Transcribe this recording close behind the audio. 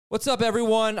What's up,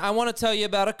 everyone? I want to tell you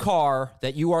about a car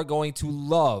that you are going to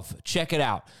love. Check it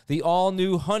out. The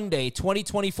all-new Hyundai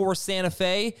 2024 Santa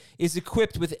Fe is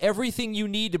equipped with everything you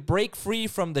need to break free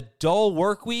from the dull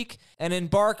work week and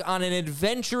embark on an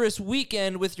adventurous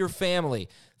weekend with your family.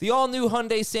 The all-new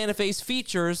Hyundai Santa Fe's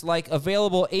features like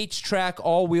available H-Track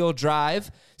all-wheel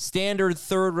drive, standard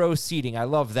third-row seating, I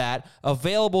love that,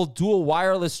 available dual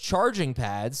wireless charging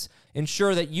pads,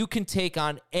 ensure that you can take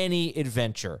on any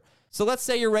adventure. So let's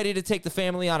say you're ready to take the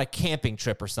family on a camping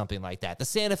trip or something like that. The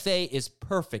Santa Fe is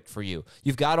perfect for you.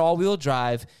 You've got all-wheel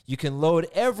drive. You can load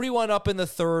everyone up in the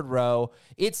third row.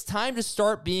 It's time to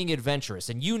start being adventurous,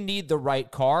 and you need the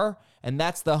right car, and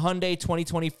that's the Hyundai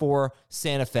 2024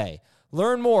 Santa Fe.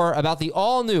 Learn more about the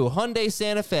all-new Hyundai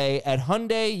Santa Fe at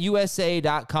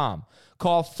HyundaiUSA.com.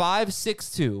 Call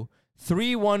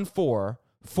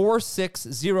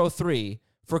 562-314-4603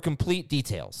 for complete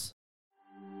details.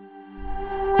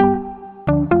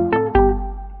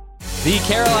 The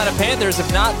Carolina Panthers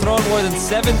have not thrown more than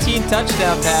 17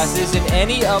 touchdown passes in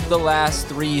any of the last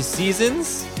 3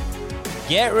 seasons.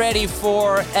 Get ready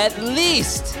for at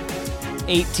least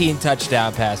 18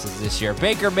 touchdown passes this year.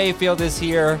 Baker Mayfield is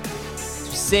here to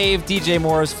save DJ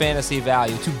Moore's fantasy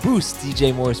value, to boost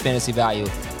DJ Moore's fantasy value.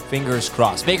 Fingers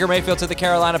crossed. Baker Mayfield to the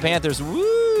Carolina Panthers.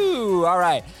 Woo! All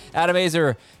right. Adam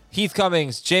Aizer, Heath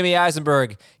Cummings, Jamie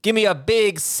Eisenberg. Give me a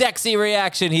big, sexy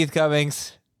reaction, Heath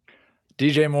Cummings.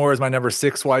 DJ Moore is my number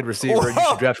 6 wide receiver. Whoa. And you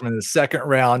should draft him in the second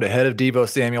round ahead of Deebo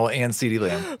Samuel and CeeDee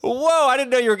Lamb. Whoa, I didn't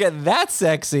know you were getting that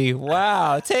sexy.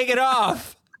 Wow, take it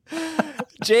off.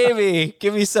 Jamie,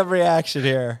 give me some reaction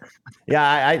here.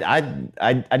 Yeah,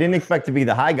 I didn't expect to be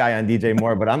the high guy on DJ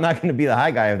Moore, but I'm not going to be the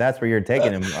high guy if that's where you're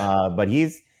taking him. But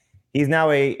he's now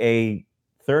a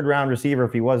third round receiver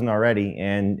if he wasn't already,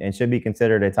 and should be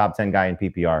considered a top 10 guy in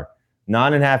PPR.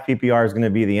 9.5 PPR is going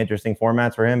to be the interesting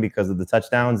formats for him because of the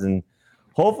touchdowns, and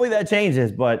hopefully that changes,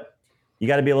 but you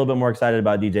got to be a little bit more excited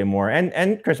about DJ Moore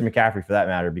and Christian McCaffrey for that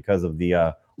matter because of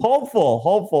the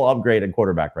hopeful upgrade at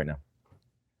quarterback right now.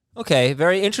 Okay,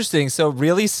 very interesting. So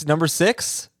really, number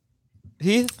 6,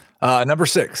 Heath? Number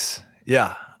 6.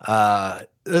 Yeah.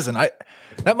 Listen,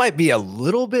 that might be a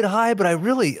little bit high, but I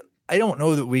don't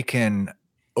know that we can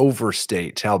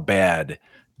overstate how bad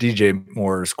DJ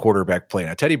Moore's quarterback play.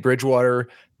 Now, Teddy Bridgewater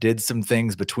did some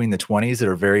things between the 20s that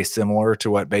are very similar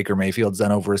to what Baker Mayfield's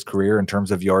done over his career in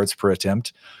terms of yards per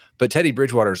attempt. But Teddy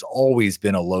Bridgewater's always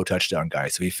been a low touchdown guy,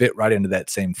 so he fit right into that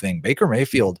same thing. Baker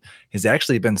Mayfield has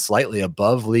actually been slightly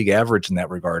above league average in that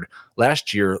regard.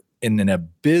 Last year, in an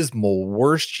abysmal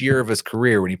worst year of his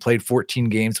career, when he played 14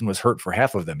 games and was hurt for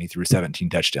half of them, he threw 17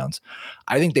 touchdowns.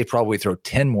 I think they probably throw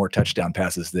 10 more touchdown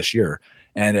passes this year.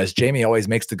 And as Jamie always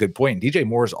makes the good point, DJ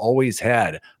Moore's always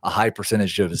had a high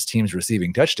percentage of his teams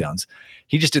receiving touchdowns.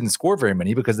 He just didn't score very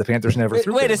many because the Panthers never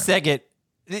threw. Wait a second.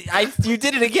 You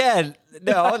did it again.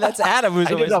 No, that's Adam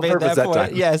who's always made that point.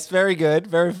 Time. Yes, very good.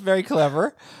 Very, very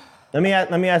clever. Let me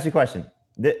ask you a question.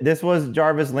 This was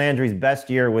Jarvis Landry's best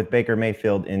year with Baker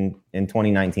Mayfield in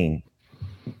 2019.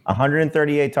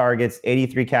 138 targets,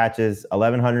 83 catches,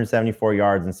 1,174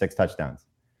 yards, and 6 touchdowns.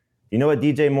 You know what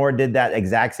DJ Moore did that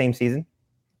exact same season?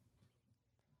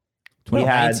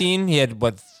 2019, he had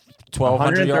what,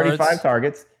 1,200 135 yards?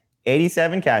 targets,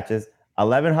 87 catches,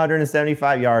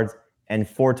 1,175 yards, and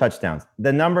 4 touchdowns.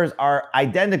 The numbers are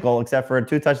identical except for a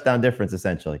 2 touchdown difference,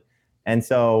 essentially. And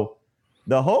so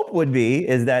the hope would be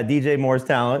is that DJ Moore's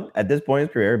talent at this point in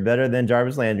his career better than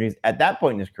Jarvis Landry's at that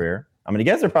point in his career. I'm going to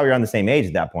guess they're probably around the same age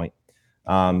at that point.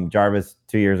 Jarvis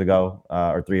 2 years ago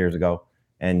or 3 years ago,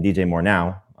 and DJ Moore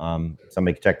now.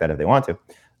 Somebody can check that if they want to.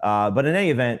 But in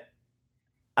any event,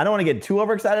 I don't want to get too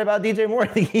overexcited about DJ Moore. I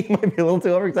think he might be a little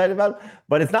too overexcited about it,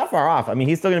 but it's not far off. I mean,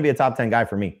 he's still going to be a top 10 guy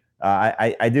for me.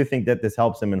 I do think that this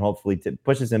helps him and hopefully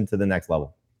pushes him to the next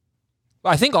level.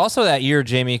 Well, I think also that year,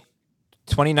 Jamie,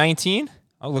 2019,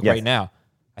 I'll look right now.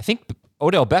 I think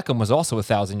Odell Beckham was also a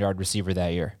 1,000-yard receiver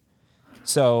that year.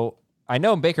 So I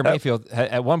know Baker Mayfield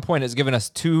at one point has given us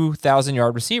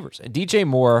 2,000-yard receivers. And DJ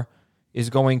Moore is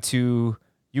going to,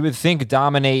 you would think,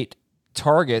 dominate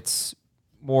targets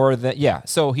more than,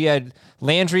 So he had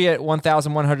Landry at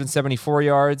 1,174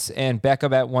 yards and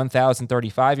Beckham at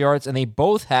 1,035 yards, and they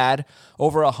both had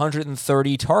over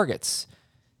 130 targets.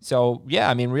 So,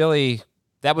 I mean, really,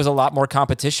 that was a lot more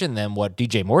competition than what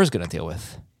DJ Moore is going to deal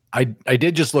with. I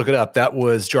did just look it up. That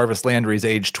was Jarvis Landry's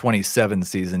age 27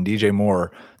 season. DJ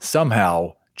Moore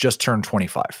somehow just turned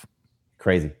 25.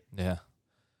 Crazy. Yeah.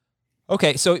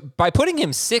 Okay, so by putting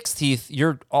him 6th, Heath,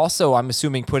 you're also, I'm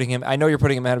assuming, putting him, I know you're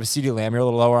putting him out of CeeDee Lamb. You're a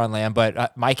little lower on Lamb,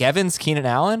 but Mike Evans, Keenan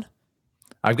Allen?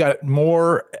 I've got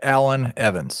Moore, Allen,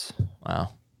 Evans. Wow.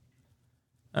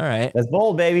 All right. That's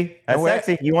bold, baby. That's And where-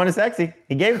 sexy. You want it sexy.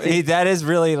 He gave it to you. That is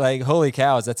really like, holy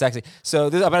cows, that's actually. So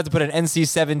I'm about to put an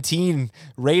NC-17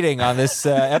 rating on this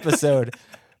episode.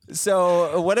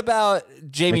 So what about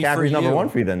Jamie for McCaffrey's you? number one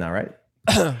for you then now, right?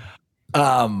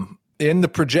 In the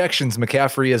projections,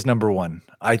 McCaffrey is number one.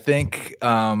 I think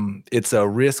it's a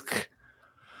risk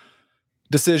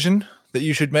decision that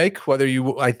you should make.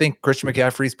 I think Christian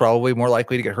McCaffrey is probably more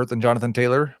likely to get hurt than Jonathan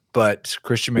Taylor, but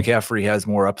Christian McCaffrey has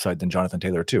more upside than Jonathan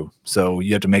Taylor too. So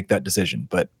you have to make that decision.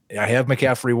 But I have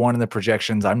McCaffrey one in the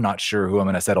projections. I'm not sure who I'm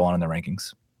going to settle on in the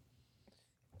rankings.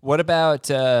 What about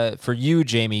for you,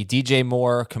 Jamie, DJ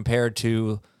Moore compared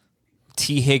to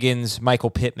T. Higgins, Michael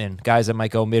Pittman, guys that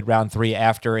might go mid-round 3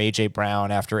 after A.J.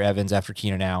 Brown, after Evans, after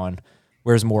Keenan Allen?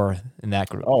 Where's Moore in that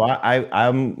group? Oh,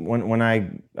 I'm when I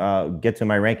get to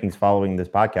my rankings following this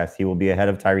podcast, he will be ahead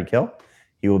of Tyreek Hill.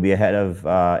 He will be ahead of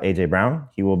A.J. Brown.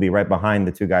 He will be right behind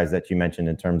the two guys that you mentioned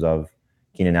in terms of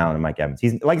Keenan Allen and Mike Evans.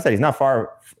 He's, like I said, he's not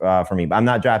far from me, but I'm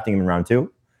not drafting him in round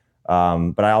 2.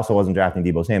 But I also wasn't drafting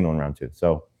Deebo Samuel in round 2.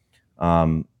 So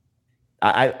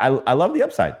I love the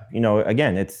upside.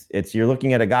 Again, it's you're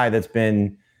looking at a guy that's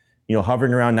been,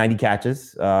 hovering around 90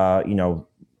 catches,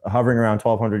 hovering around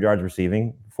 1,200 yards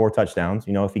receiving, 4 touchdowns.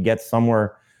 If he gets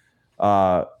somewhere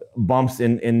bumps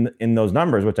in those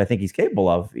numbers, which I think he's capable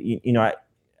of,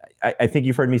 I think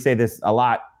you've heard me say this a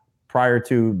lot prior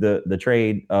to the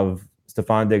trade of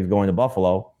Stephon Diggs going to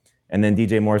Buffalo, and then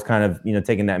DJ Moore's kind of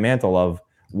taking that mantle of,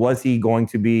 was he going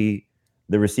to be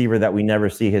the receiver that we never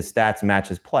see his stats match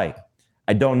his play?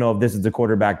 I don't know if this is the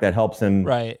quarterback that helps him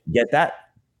get that,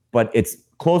 but it's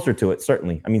closer to it,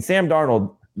 certainly. I mean, Sam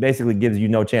Darnold basically gives you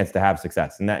no chance to have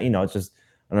success, and that it's just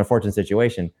an unfortunate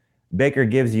situation. Baker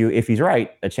gives you, if he's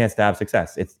right, a chance to have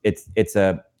success. It's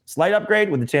a slight upgrade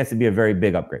with a chance to be a very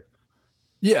big upgrade.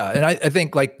 Yeah, and I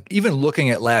think even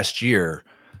looking at last year,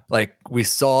 we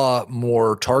saw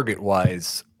more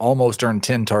target-wise, almost earned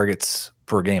 10 targets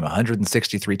per game,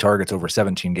 163 targets over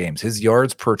 17 games. His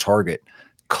yards per target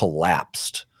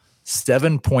collapsed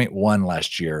 7.1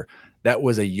 last year. That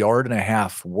was 1.5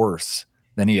 yards worse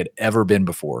than he had ever been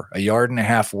before. 1.5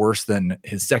 yards worse than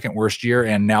his second worst year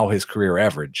and now his career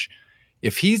average.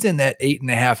 If he's in that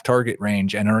 8.5 target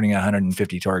range and earning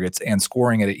 150 targets and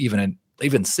scoring at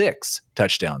even 6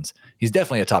 touchdowns, he's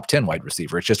definitely a top 10 wide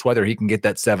receiver. It's just whether he can get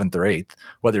that 7th or 8th,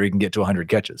 whether he can get to 100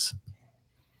 catches.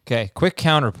 Okay, quick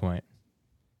counterpoint.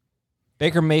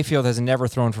 Baker Mayfield has never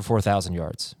thrown for 4,000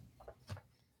 yards.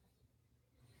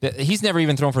 He's never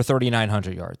even thrown for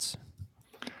 3,900 yards.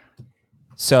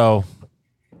 So,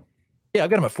 yeah, I've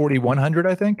got him at 4,100,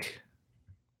 I think.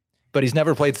 But he's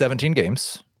never played 17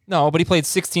 games. No, but he played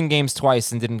 16 games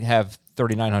twice and didn't have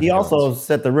 3,900 He also yards.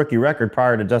 set the rookie record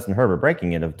prior to Justin Herbert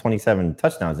breaking it of 27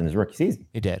 touchdowns in his rookie season.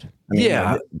 He did. I mean,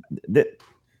 yeah. This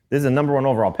is a number 1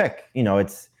 overall pick.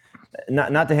 It's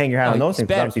not to hang your hat on those things,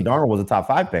 because obviously Darnold was a top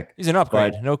 5 pick. He's an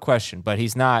upgrade, no question, but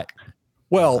he's not.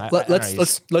 Well,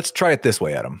 let's try it this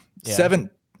way, Adam. Yeah.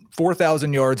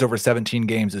 4,000 yards over 17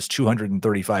 games is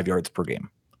 235 yards per game.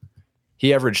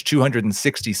 He averaged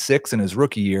 266 in his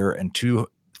rookie year and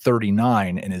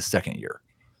 239 in his second year.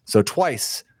 So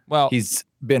twice he's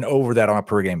been over that on a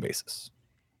per game basis.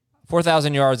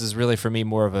 4,000 yards is really for me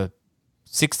more of a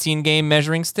 16 game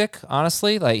measuring stick,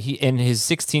 honestly. Like he in his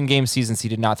 16 game seasons, he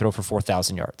did not throw for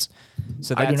 4,000 yards.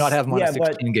 So I do not have him on a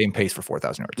 16 game pace for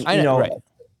 4,000 yards. I know,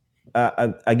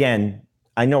 right. Again,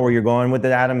 I know where you're going with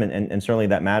it, Adam, and certainly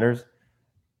that matters.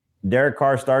 Derek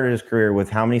Carr started his career with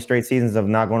how many straight seasons of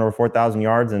not going over 4,000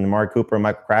 yards, and Amari Cooper and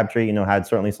Michael Crabtree, had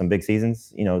certainly some big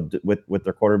seasons, with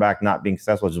their quarterback not being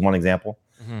successful, which is one example.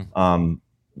 Mm-hmm.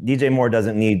 DJ Moore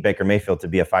doesn't need Baker Mayfield to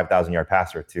be a 5,000 yard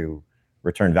passer to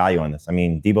return value on this. I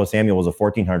mean, Deebo Samuel was a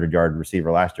 1,400 yard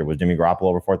receiver last year. Was Jimmy Garoppolo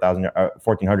over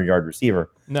 1,400 yard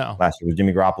receiver? No. Last year was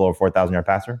Jimmy Garoppolo over 4,000 yard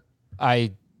passer?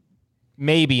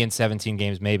 Maybe in 17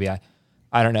 games, maybe I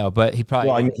don't know, but he probably.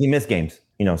 Well, he missed games,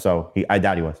 so I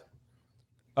doubt he was.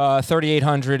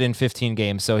 3,800 in 15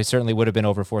 games, so he certainly would have been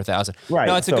over 4,000. Right.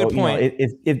 No, it's a good point.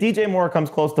 If DJ Moore comes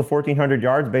close to 1,400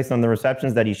 yards based on the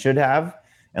receptions that he should have,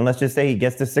 and let's just say he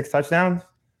gets to 6 touchdowns,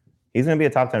 he's going to be a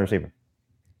top 10 receiver.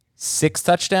 6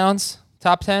 touchdowns,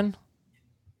 top 10.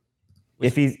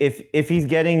 If he's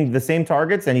getting the same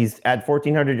targets and he's at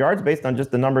 1,400 yards based on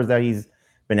just the numbers that he's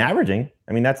been averaging,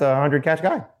 I mean, that's a 100 catch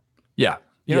guy. Yeah.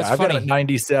 I've got him at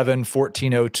 97,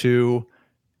 1,402,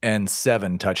 and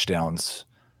 7 touchdowns.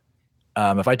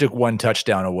 If I took 1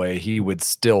 touchdown away, he would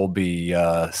still be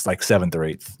like 7th or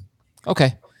 8th.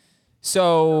 Okay.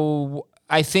 So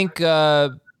I think, you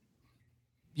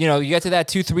get to that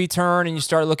 2-3 turn and you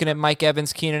start looking at Mike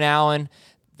Evans, Keenan Allen,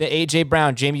 the A.J.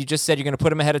 Brown. Jamie, you just said you're going to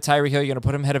put him ahead of Tyreek Hill. You're going to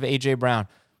put him ahead of A.J. Brown.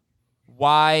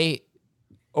 Why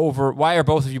are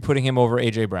both of you putting him over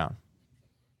A.J. Brown?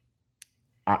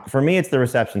 For me, it's the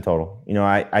reception total.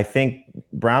 I think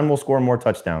Brown will score more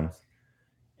touchdowns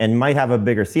and might have a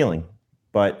bigger ceiling.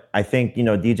 But I think,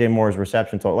 DJ Moore's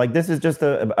reception total, like this is just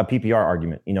a PPR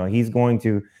argument. He's going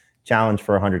to challenge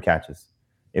for 100 catches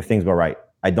if things go right.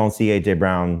 I don't see A.J.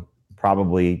 Brown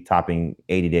probably topping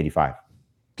 80 to 85.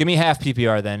 Give me half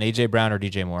PPR then, A.J. Brown or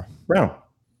DJ Moore? Brown.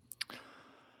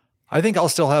 I think I'll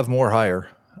still have Moore higher.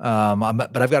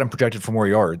 But I've got him projected for more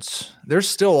yards. There's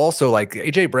still also like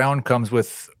A.J. Brown comes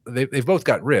with, they've both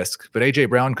got risk, but A.J.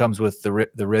 Brown comes with the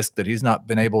risk that he's not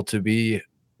been able to be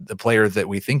the player that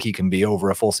we think he can be over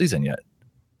a full season yet.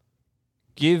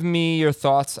 Give me your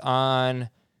thoughts on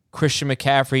Christian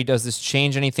McCaffrey. Does this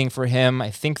change anything for him?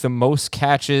 I think the most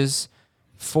catches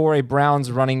for a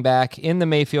Browns running back in the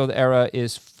Mayfield era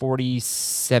is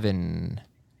 47,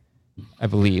 I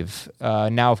believe.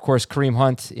 Now, of course, Kareem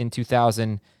Hunt in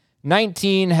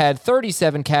 2019 had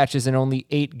 37 catches in only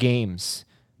 8 games.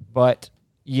 But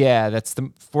yeah,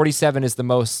 47 is the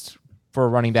most for a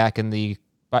running back in the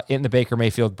Baker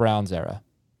Mayfield Browns era.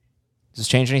 Does this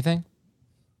change anything?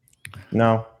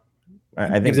 No. I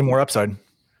think gives him more upside.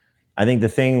 I think the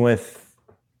thing with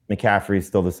McCaffrey is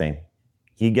still the same.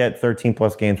 He get 13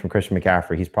 plus games from Christian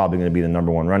McCaffrey, he's probably going to be the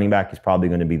number one running back. He's probably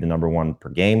going to be the number one per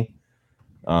game.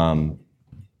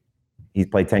 He's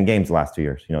played 10 games the last 2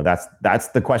 years. That's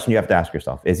the question you have to ask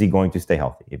yourself. Is he going to stay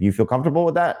healthy? If you feel comfortable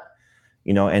with that,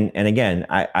 and again,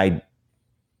 I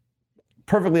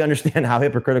perfectly understand how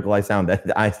hypocritical I sound that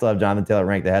I still have Jonathan Taylor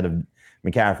ranked ahead of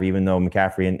McCaffrey, even though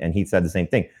McCaffrey and Heath said the same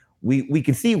thing. We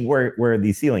can see where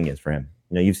the ceiling is for him.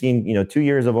 You've seen 2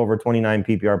 years of over 29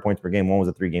 PPR points per game. One was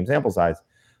a 3-game sample size.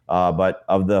 But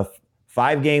of the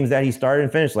 5 games that he started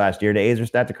and finished last year, to Azer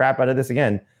stat the crap out of this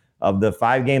again, of the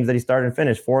 5 games that he started and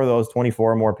finished, 4 of those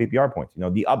 24 or more PPR points.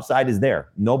 The upside is there.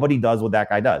 Nobody does what that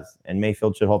guy does. And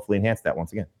Mayfield should hopefully enhance that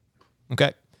once again.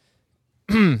 Okay.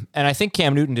 And I think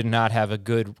Cam Newton did not have a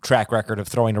good track record of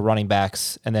throwing to running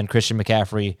backs. And then Christian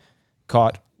McCaffrey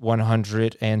caught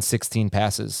 116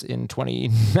 passes in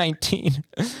 2019.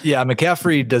 Yeah,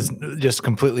 McCaffrey just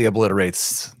completely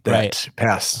obliterates that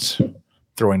past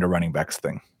throwing to running backs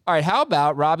thing. All right, how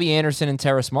about Robbie Anderson and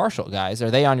Terrace Marshall, guys?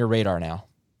 Are they on your radar now?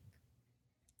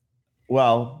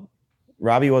 Well,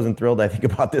 Robbie wasn't thrilled, I think,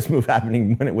 about this move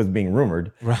happening when it was being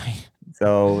rumored. Right.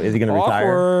 So is he going to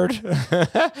retire?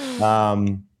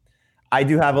 Awkward.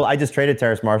 I just traded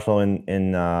Terrace Marshall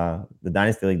in the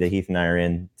Dynasty League that Heath and I are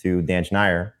in to Dan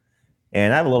Schneier.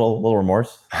 And I have a little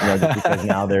remorse, just because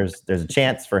now there's a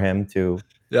chance for him to.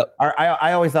 Yep.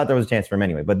 I always thought there was a chance for him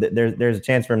anyway, but there's a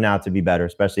chance for him now to be better,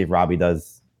 especially if Robbie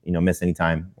does miss any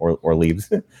time or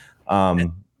leaves.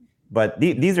 But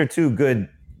these are 2 good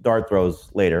dart throws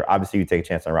later. Obviously, you take a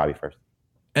chance on Robbie first,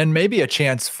 and maybe a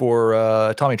chance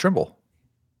for Tommy Trimble.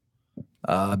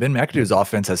 Ben McAdoo's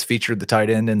offense has featured the tight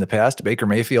end in the past. Baker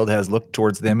Mayfield has looked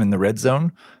towards them in the red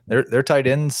zone. Their tight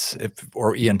ends,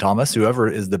 or Ian Thomas, whoever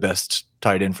is the best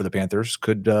tight end for the Panthers,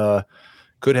 could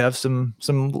have some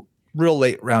real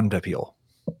late round appeal.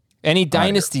 Any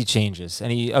dynasty changes?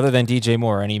 Any other than DJ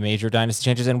Moore? Any major dynasty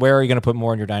changes? And where are you going to put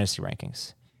Moore in your dynasty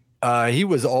rankings? He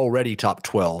was already top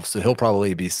 12, so he'll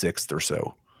probably be 6th or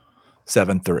so,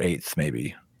 7th or 8th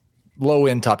maybe. Low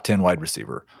end top 10 wide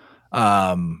receiver.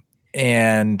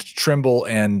 And Trimble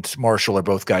and Marshall are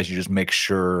both guys you just make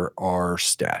sure are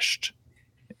stashed.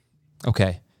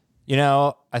 Okay.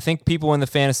 I think people in the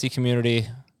fantasy community,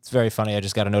 it's very funny. I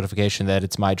just got a notification that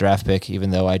it's my draft pick,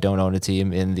 even though I don't own a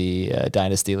team in the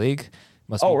Dynasty League.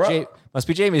 Must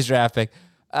be Jamie's draft pick.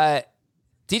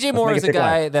 DJ Moore is a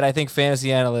guy that I think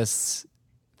fantasy analysts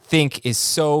think is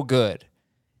so good.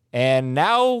 And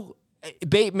now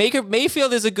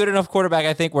Mayfield is a good enough quarterback,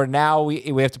 I think, where now we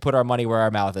have to put our money where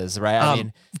our mouth is,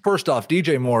 right? First off,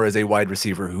 DJ Moore is a wide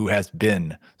receiver who has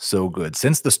been so good.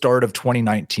 Since the start of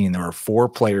 2019, there are 4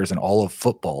 players in all of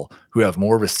football who have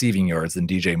more receiving yards than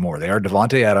DJ Moore. They are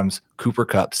Devontae Adams, Cooper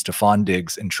Kupp, Stephon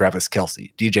Diggs, and Travis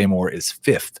Kelce. DJ Moore is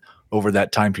 5th over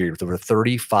that time period with over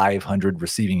 3,500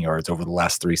 receiving yards over the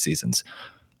last 3 seasons.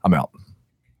 I'm out.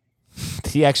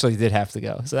 He actually did have to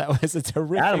go. So that was a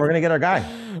terrific. Adam, we're going to get our guy.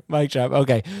 Mic drop.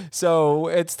 Okay. So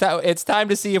it's time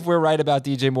to see if we're right about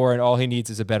DJ Moore and all he needs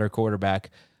is a better quarterback.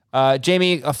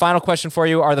 Jamie, a final question for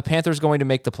you. Are the Panthers going to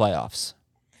make the playoffs?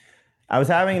 I was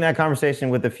having that conversation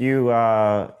with a few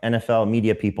NFL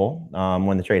media people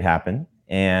when the trade happened.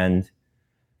 And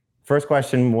first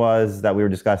question was that we were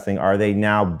discussing, are they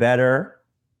now better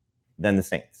than the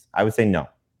Saints? I would say no.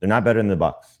 They're not better than the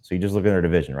Bucs. So you just look at their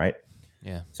division, right?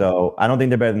 Yeah. So I don't think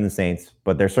they're better than the Saints,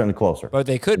 but they're certainly closer. But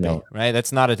they could be, right?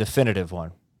 That's not a definitive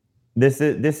one. This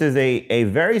is a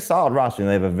very solid roster.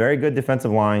 They have a very good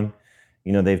defensive line.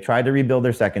 They've tried to rebuild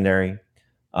their secondary.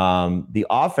 The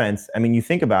offense, I mean, you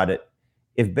think about it.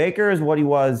 If Baker is what he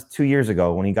was 2 years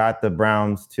ago when he got the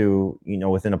Browns to,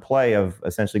 within a play of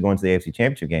essentially going to the AFC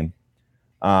Championship game,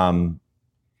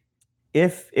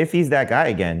 if he's that guy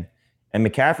again and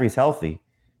McCaffrey's healthy,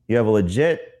 you have a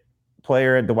legit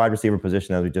player at the wide receiver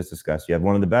position, as we just discussed. You have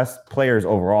one of the best players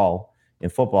overall in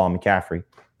football, McCaffrey,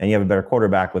 and you have a better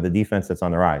quarterback with a defense that's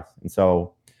on the rise. And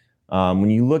so when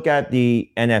you look at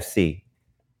the NFC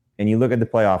and you look at the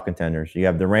playoff contenders, you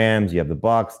have the Rams, you have the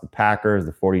Bucks, the Packers,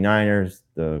 the 49ers,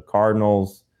 the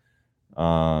Cardinals,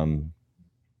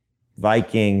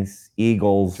 Vikings,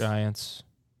 Eagles, Giants.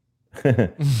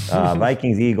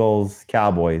 Vikings, Eagles,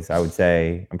 Cowboys, I would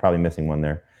say. I'm probably missing one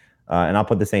there. And I'll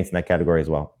put the Saints in that category as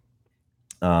well.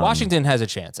 Washington has a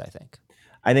chance, I think.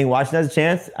 I think Washington has a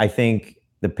chance. I think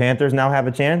the Panthers now have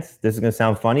a chance. This is going to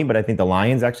sound funny, but I think the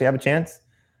Lions actually have a chance.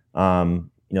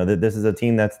 This is a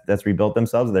team that's rebuilt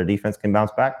themselves. Their defense can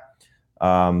bounce back.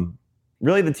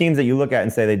 Really, the teams that you look at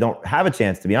and say they don't have a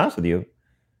chance, to be honest with you,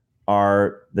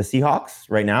 are the Seahawks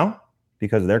right now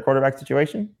because of their quarterback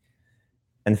situation,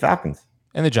 and the Falcons,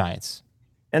 and the Giants,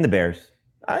 and the Bears.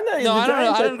 I don't know.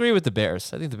 I don't agree with the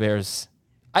Bears. I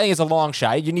think it's a long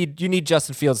shot. You need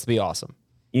Justin Fields to be awesome.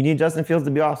 You need Justin Fields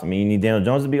to be awesome. You need Daniel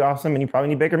Jones to be awesome, and you probably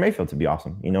need Baker Mayfield to be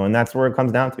awesome. And that's where it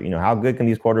comes down to. How good can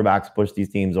these quarterbacks push these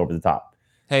teams over the top?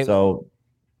 Hey, so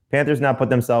Panthers now put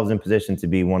themselves in position to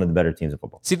be one of the better teams of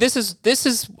football. See, this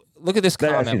is look at this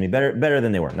comment. Excuse me, better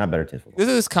than they were, not better teams of football. This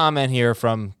is this comment here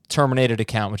from Terminated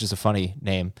Account, which is a funny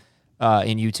name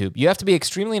in YouTube. You have to be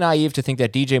extremely naive to think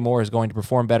that DJ Moore is going to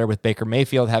perform better with Baker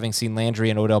Mayfield, having seen Landry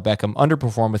and Odell Beckham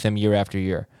underperform with him year after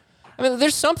year. I mean,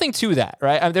 there's something to that,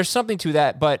 right? I mean, there's something to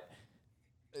that, but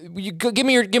give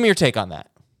me your take on that.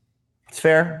 It's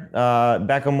fair.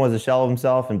 Beckham was a shell of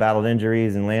himself and battled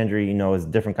injuries, and Landry, is a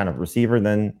different kind of receiver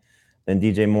than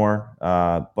DJ Moore.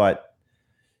 But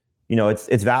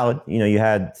it's valid. You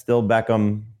had still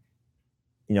Beckham.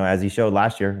 As he showed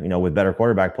last year, with better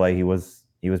quarterback play, he was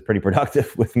pretty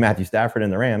productive with Matthew Stafford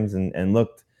and the Rams, and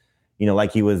looked,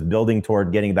 like he was building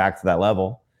toward getting back to that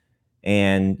level.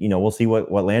 And we'll see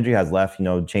what Landry has left.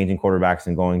 Changing quarterbacks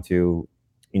and going to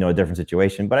a different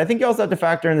situation. But I think you also have to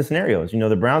factor in the scenarios.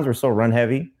 The Browns were so run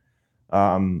heavy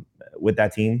with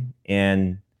that team.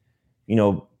 And,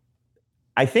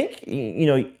 I think,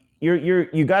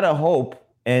 you got to hope.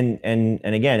 And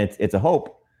again, it's a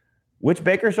hope. Which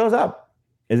Baker shows up?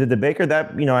 Is it the Baker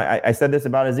that, I said this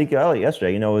about Ezekiel Elliott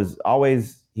yesterday, is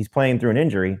always, he's playing through an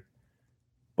injury.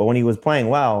 But when he was playing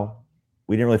well,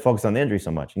 we didn't really focus on the injury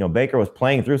so much. Baker was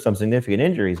playing through some significant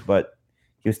injuries, but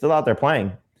he was still out there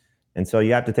playing. And so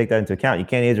you have to take that into account. You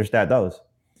can't age or stat those.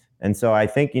 And so I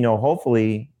think,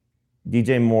 hopefully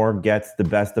DJ Moore gets the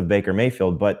best of Baker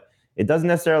Mayfield, but it doesn't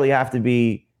necessarily have to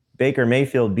be Baker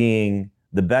Mayfield being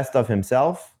the best of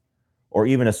himself or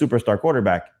even a superstar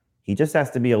quarterback. He just has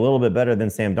to be a little bit better than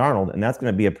Sam Darnold, and that's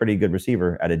going to be a pretty good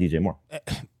receiver out of DJ Moore.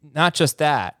 Not just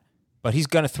that, but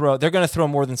they're going to throw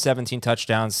more than 17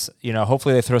 touchdowns.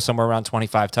 Hopefully they throw somewhere around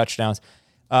 25 touchdowns.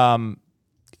 The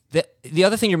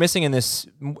other thing you're missing in this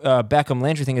Beckham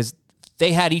Landry thing is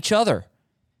they had each other.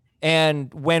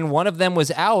 And when one of them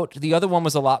was out, the other one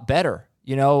was a lot better.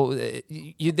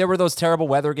 There were those terrible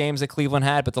weather games that Cleveland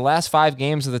had, but the last 5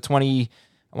 games of the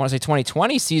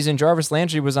 2020 season, Jarvis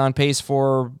Landry was on pace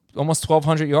for almost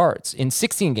 1,200 yards in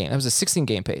 16 games. That was a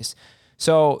 16-game pace.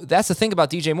 So that's the thing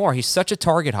about DJ Moore. He's such a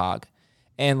target hog.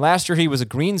 And last year he was a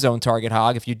green zone target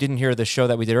hog. If you didn't hear the show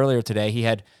that we did earlier today, he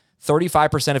had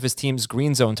 35% of his team's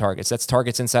green zone targets. That's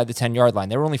targets inside the 10-yard line.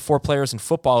 There were only 4 players in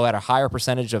football who had a higher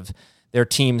percentage of their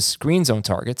team's green zone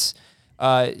targets.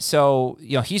 So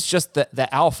he's just the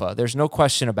alpha. There's no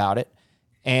question about it.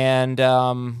 And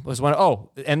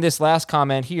and this last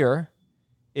comment here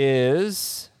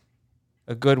is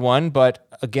a good one, but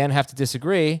again, have to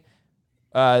disagree.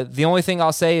 The only thing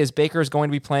I'll say is Baker is going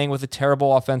to be playing with a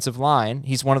terrible offensive line.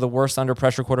 He's one of the worst under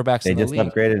pressure quarterbacks in the league. They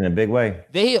just upgraded in a big way.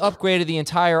 They upgraded the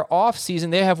entire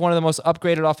offseason. They have one of the most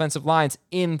upgraded offensive lines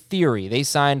in theory. They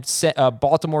signed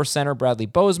Baltimore center Bradley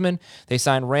Bozeman. They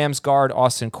signed Rams guard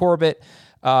Austin Corbett.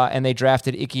 And they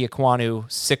drafted Ike Ekwonu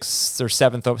 6th or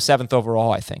 7th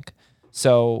overall, I think.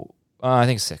 So I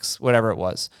think 6th, whatever it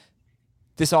was.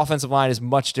 This offensive line is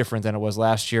much different than it was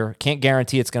last year. Can't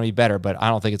guarantee it's going to be better, but I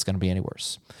don't think it's going to be any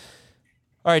worse.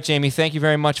 All right, Jamie, thank you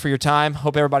very much for your time.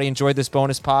 Hope everybody enjoyed this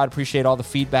bonus pod. Appreciate all the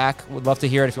feedback. Would love to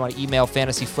hear it if you want to email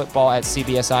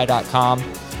fantasyfootball@cbsi.com.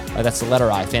 That's the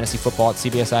letter I,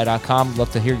 fantasyfootball@cbsi.com.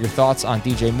 Love to hear your thoughts on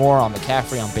DJ Moore, on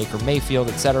McCaffrey, on Baker Mayfield,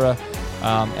 etc.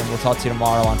 And we'll talk to you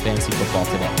tomorrow on Fantasy Football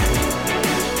Today.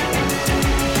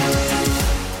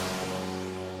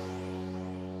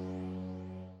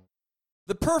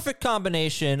 The perfect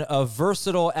combination of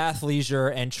versatile athleisure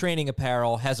and training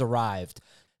apparel has arrived.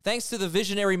 Thanks to the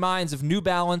visionary minds of New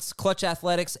Balance, Clutch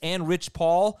Athletics, and Rich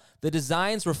Paul, the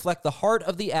designs reflect the heart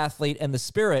of the athlete and the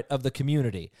spirit of the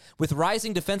community. With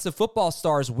rising defensive football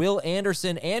stars Will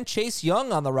Anderson and Chase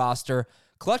Young on the roster,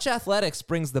 Clutch Athletics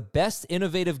brings the best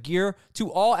innovative gear to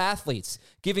all athletes,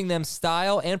 giving them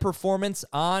style and performance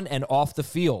on and off the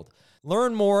field.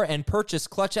 Learn more and purchase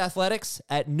Clutch Athletics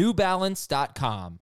at newbalance.com.